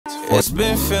It's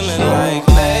been feeling like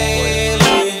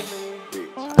lately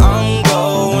I'm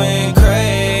going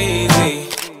crazy.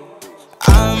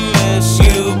 I miss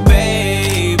you,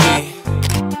 baby.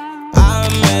 I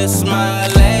miss my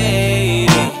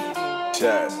lady.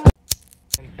 Yes.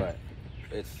 But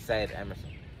it said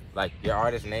Emerson. Like your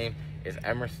artist name is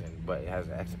Emerson, but it has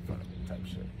an X in front of it type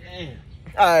shit. Damn.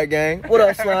 Alright, gang. What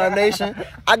up, Slime Nation?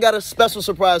 I got a special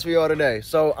surprise for y'all today.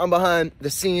 So I'm behind the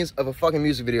scenes of a fucking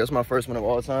music video. It's my first one of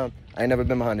all time. I ain't never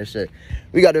been behind this shit.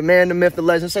 We got the man, the myth, the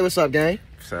legend. Say what's up, gang.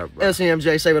 What's up, bro?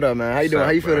 MCM, say what up, man. How you doing?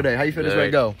 How you feel today? How you feel this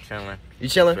way go? Chilling. You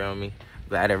chilling? You feel me?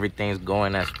 Glad everything's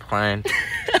going as planned.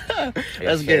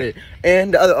 Let's get it.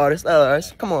 And the other artist,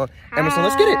 come on. Emerson,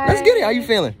 let's get it. Let's get it. How you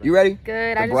feeling? You ready?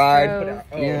 Good. The bride.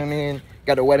 You know what I mean?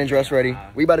 Got the wedding dress ready.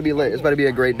 We about to be lit. It's about to be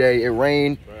a great day. It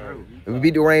rained. If we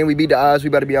beat the rain, we beat the odds. We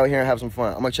better be out here and have some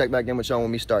fun. I'm gonna check back in with y'all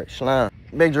when we start. Slime.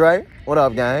 Big Dre, what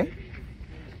up, gang?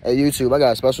 Hey, YouTube, I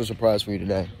got a special surprise for you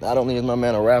today. Not only is my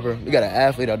man a rapper, we got an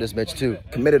athlete out this bitch too.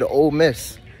 Committed to Ole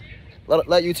Miss.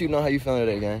 Let YouTube know how you feeling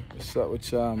today, gang. What's up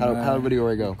with y'all, man? How the video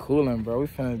already go? Coolin', bro. We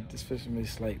finna, this fish be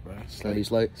slate, bro. Slate?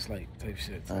 Slate type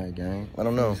shit. All right, gang. I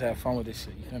don't know. Just have fun with this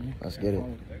shit, you feel me? Let's get it.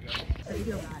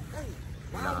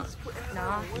 Nah.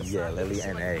 Yeah, Lily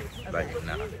and A. Like,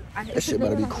 nah. That shit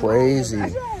better be crazy.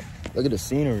 Look at the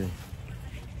scenery.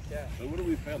 Yeah, so what are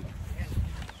we filming?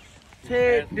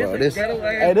 Bro, this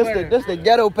the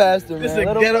ghetto pastor, man. This the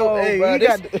ghetto, hey, bro.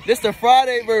 This the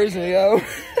Friday version, yo.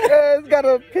 Yeah, it's got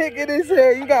a pic in his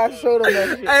head. You gotta show them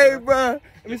that shit. Hey, bro.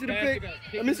 Let me see the pic.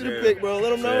 Let me see the pic, bro. Let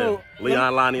them know.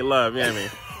 Leon Lonnie Love, you know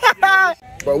what I mean?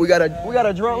 Bro, we got a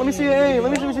drone. Let me see your aim.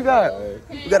 Let me see what you got.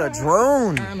 We got a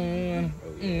drone.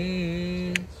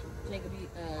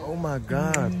 Oh my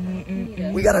God.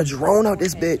 We got a drone out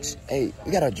this bitch. Hey,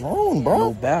 we got a drone, bro.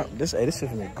 No doubt. This shit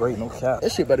finna be great, no cap.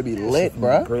 This shit better be lit,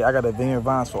 bro. Great. I got a vineyard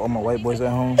vines for all my white boys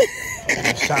at home.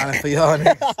 I'm shining for y'all.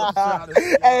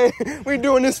 Hey, we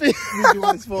doing this for you. We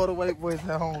doing this for all the white boys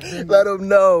at home. Let them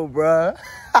know, bro.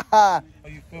 Let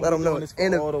them know.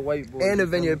 And all the white boys. And the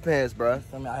vineyard pants, bro.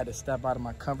 I had to step out of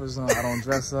my comfort zone. I don't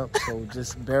dress up, so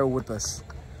just bear with us.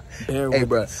 Hey,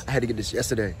 bro, I had to get this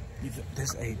yesterday.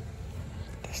 That's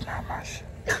not my shit.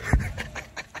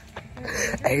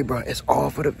 Hey, bro, it's all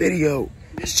for the video.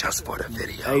 It's just for the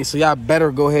video. Hey, so y'all better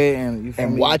go ahead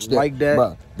and watch that. Like that.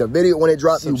 Bro, the video when it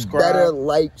drops, you better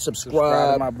like,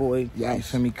 subscribe to my boy. Yes. You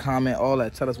feel me? Comment, all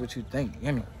that. Tell us what you think.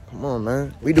 You know? Come on,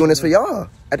 man. We doing this for y'all.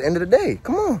 At the end of the day,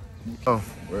 come on. Oh,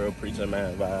 real preacher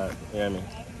man vibe. You know what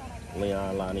I mean?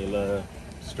 Leon Lonnie Love,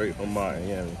 straight from Martin.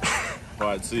 You know what I mean?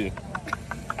 Part 2.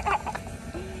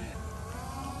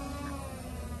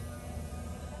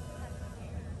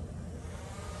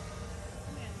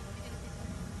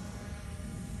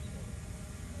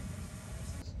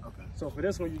 So for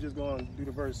this one, you just gonna do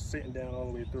the verse sitting down all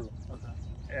the way through. Okay.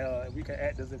 We can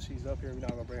act as if she's up here. We're not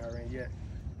gonna bring her in yet.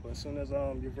 But as soon as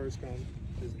your verse comes,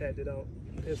 just act it out.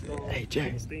 Hey,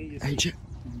 Jay. Hey, Jay.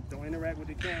 Don't interact with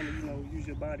the camera. You know, use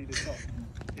your body to talk.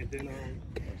 And then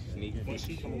once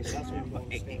she comes, that's when you're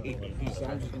gonna stand.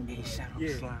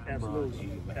 Yeah,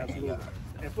 absolutely, absolutely.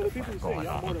 And for the people who say,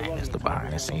 y'all more than welcome. It's the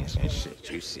behind the scenes and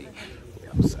shit you see. We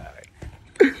outside.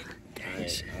 I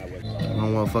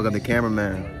don't want to fuck up the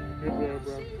cameraman. Good work,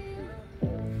 bro.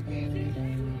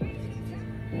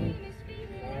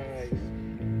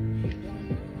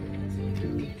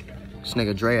 This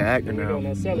nigga Dre an actor now. I'm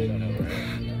an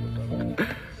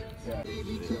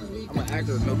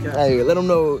actor, no cap. Hey, let him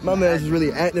know my man's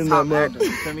really acting that much.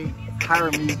 You feel me?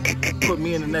 Hire me, put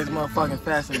me in the next motherfucking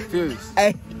Fast and Furious.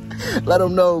 Hey, let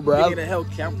him know, bro. You need a help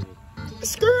camera.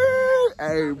 Screw.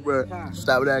 Hey, bro.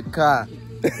 Stop that car.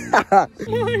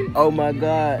 Oh my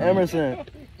God, Emerson.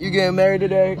 You getting married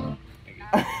today?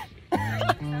 I'm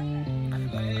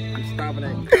stopping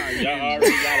that car. Y'all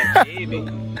already got a baby.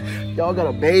 Y'all got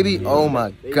a baby? Oh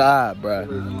my God, bro.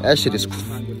 That shit is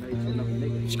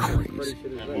crazy.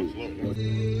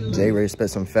 Jay ready to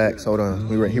spit some facts. Hold on.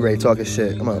 He ready to talk his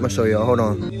shit. I'm gonna show y'all. Hold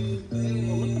on.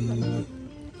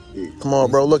 Come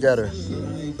on, bro. Look at her.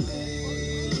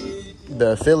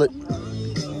 Feel it.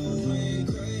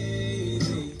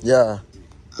 Yeah.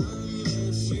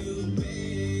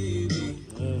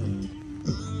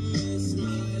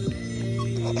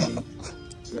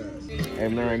 Hey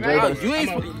man,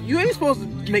 you ain't supposed to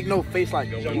make no face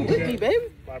like that. You with me, baby?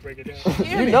 Break it down.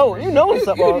 you know what's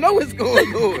up. You know what's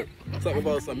going on. Talk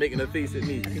about some making a face at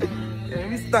me. Yeah,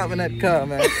 we stopping that car,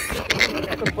 man.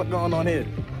 What the fuck going on here?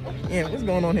 Yeah, what's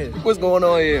going on here? What's going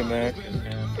on here, man?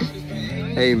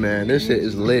 Hey man, this shit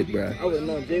is lit, bro. I would've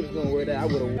known Jay was gonna wear that. I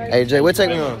would've. Hey Jay, what take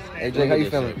me on? Hey Jay, how you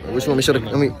feeling? Which one?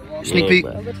 Let me sneak peek.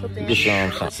 Just show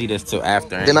him something. See this till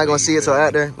after. They're not gonna see it till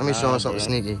after. Let me show them something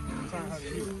sneaky.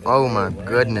 Oh my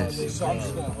goodness.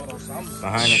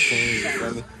 Behind the scenes,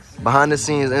 brother. Behind the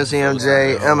scenes,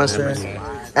 MCMJ, Emerson,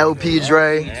 LP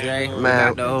Dre,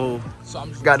 man,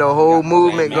 got the whole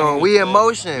movement going. We in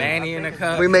motion. Manny in the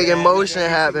cup. We making motion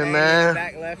happen, man.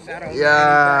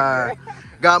 Yeah.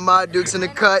 Got my Dukes in the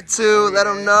cut too. Let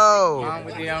them know. Mom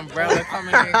with the umbrella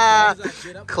coming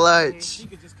in. Clutch.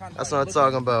 That's what I'm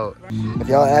talking about. If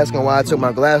y'all asking why I took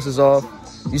my glasses off,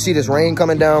 you see this rain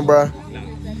coming down, bruh?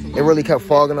 It really kept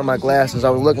fogging on my glasses.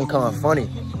 I was looking kind of funny.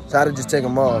 So I had to just take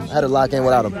them off. I had to lock in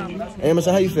without them. Hey,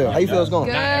 Emerson, how you feel? How you feel it's going?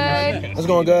 Good. It's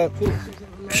going good?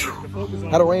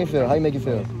 How the rain feel? How you make you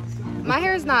feel? My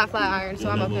hair is not flat iron, so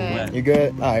I'm okay. You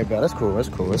good? All right, bro. That's cool. That's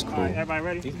cool. That's cool. Everybody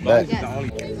ready? But,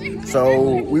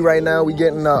 so we right now we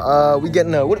getting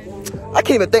what? I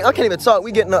can't even think. I can't even talk.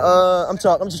 We getting I'm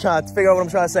just trying to figure out what I'm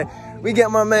trying to say. We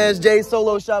get my man Jay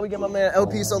solo shot. We get my man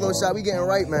LP solo shot. We getting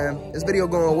right, man. This video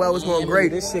going well. It's going great.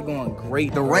 This shit going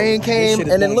great. The rain came,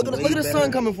 and then look at the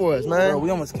sun coming for us, man. Bro, we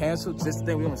almost canceled. This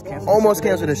thing, we almost canceled. Almost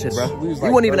canceled this shit, bro. We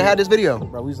wouldn't even have had this video.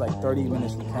 Bro, we was like 30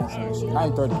 minutes from canceling this shit. Not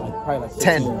even 30, like probably like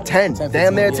 10.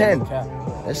 Damn near 10.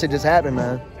 That shit just happened,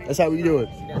 man. That's how we do it.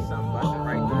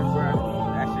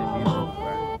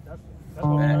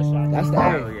 That's the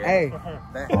A. Hey.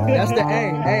 That's the A.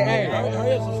 Hey.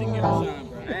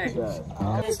 I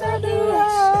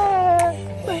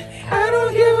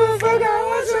don't give a fuck, I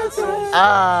want your touch.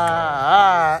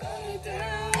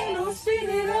 Don't speed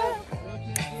it up.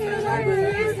 Feels like we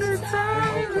wasted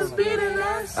time, it's beating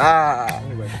us.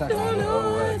 Don't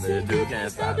know what to do,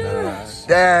 can't stop the rush.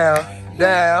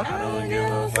 Damn. I don't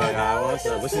give a fuck, I want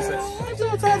your touch. What she said? I want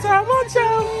your touch, I want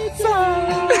your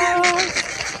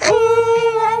touch. Ooh,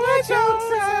 I want your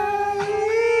touch.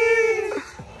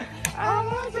 I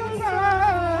want your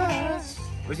touch.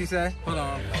 What she say? Hold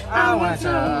on. I want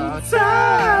your touch.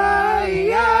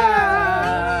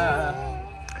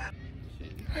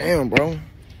 Damn, bro.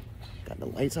 Got the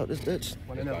lights out this bitch.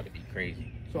 It's about to be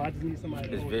crazy. So I just need somebody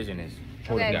to This hold vision is.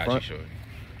 Okay. Got you, short.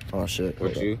 Oh shit.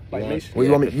 What you? Like, make Well,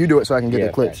 you want me? You do it so I can get the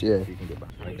clips. Yeah. You can get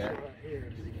behind like that.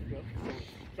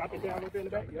 Drop it down right there in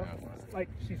the back. Yep. Like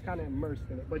she's kind of immersed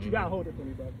in it, but you gotta hold it for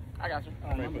me, brother. I got you.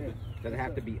 Does it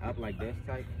have to be up like this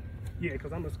type? Yeah,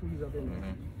 because I'm gonna squeeze up in there.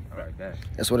 I like that.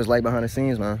 That's what it's like behind the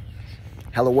scenes, man.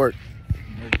 Hella work.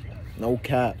 No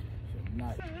cap.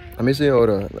 Let me see. Hold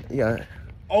on. Yeah.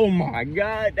 Oh my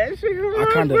God, that shit. I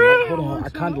kind of like, hold on. I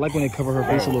kind of like when they cover her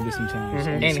face a little bit sometimes.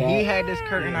 And he had this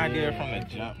curtain idea from the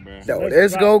jump, bro. Yo,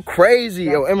 let's go crazy,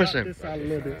 yo, Emerson. This side a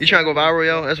little bit. You trying to go viral,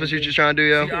 yo? That's what you just trying to do,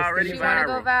 yo. Already She's trying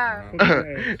to go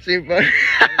viral. See, but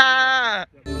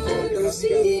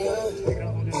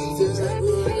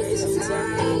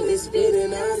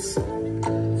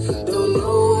Don't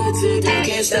know what to do,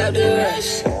 can't stop the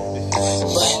rush. But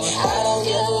I don't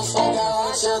give a fuck, I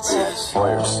want your touch.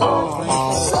 Slow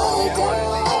it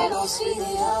down, don't speed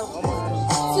it up.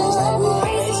 Feels like we're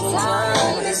wasting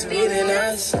time, it's speeding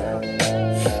us.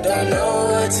 Don't know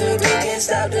what to do, can't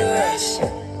stop the rush.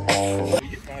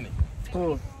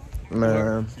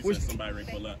 man, Somebody ring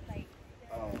pull up.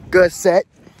 good set.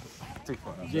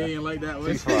 Jay ain't like that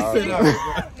way. Too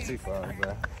far,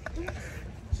 bro.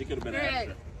 She could have been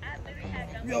extra.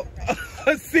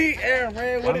 See, Aaron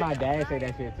ran with it. My dad say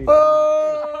that shit too.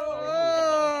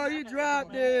 Oh, you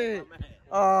dropped it.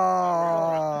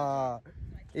 Oh,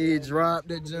 he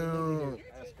dropped it, June.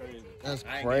 That's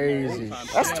crazy.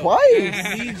 That's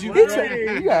twice.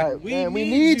 We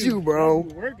need you, bro.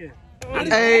 Working.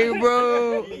 Hey,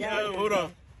 bro. Yo, hold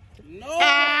on.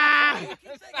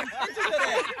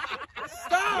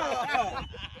 Stop!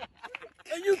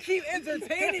 And you keep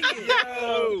entertaining it.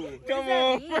 Yo, Come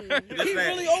on. He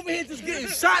really over here just getting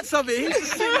shots of it. He's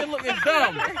just sitting there looking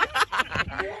dumb.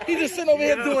 He just sitting over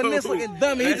here doing this looking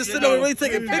dumb. And he just sitting over really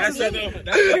taking pictures of it.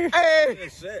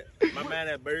 That's shit. My man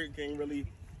at Burger King really.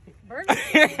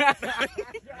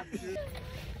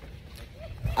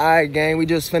 All right, gang, we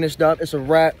just finished up. It's a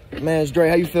wrap. Man, it's Dre.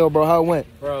 How you feel, bro? How it went?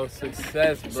 Bro,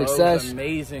 success, bro. Success. It was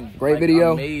amazing. Great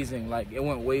video. Amazing. Like, it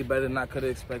went way better than I could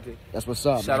have expected. That's what's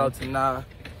up. Shout man. out to Nah.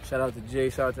 Shout out to Jay.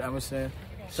 Shout out to Emerson.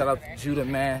 Shout out to Judah,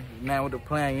 man. Man with the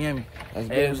plan, you hear me? That's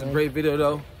Hey, good, it was a man. great video,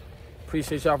 though.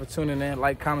 Appreciate y'all for tuning in.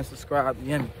 Like, comment, subscribe, you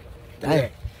hear me?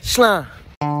 Hey, Slime.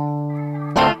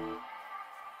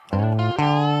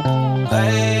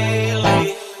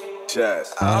 Lately,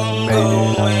 I'm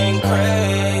going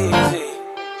crazy.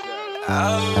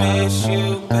 I miss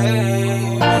you,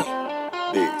 baby.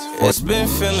 It's been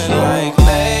feeling like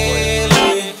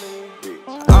lately,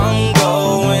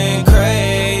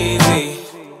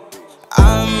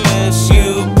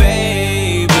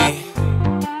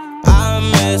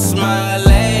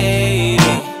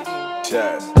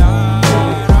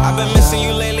 I've been missing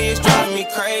you lately, it's driving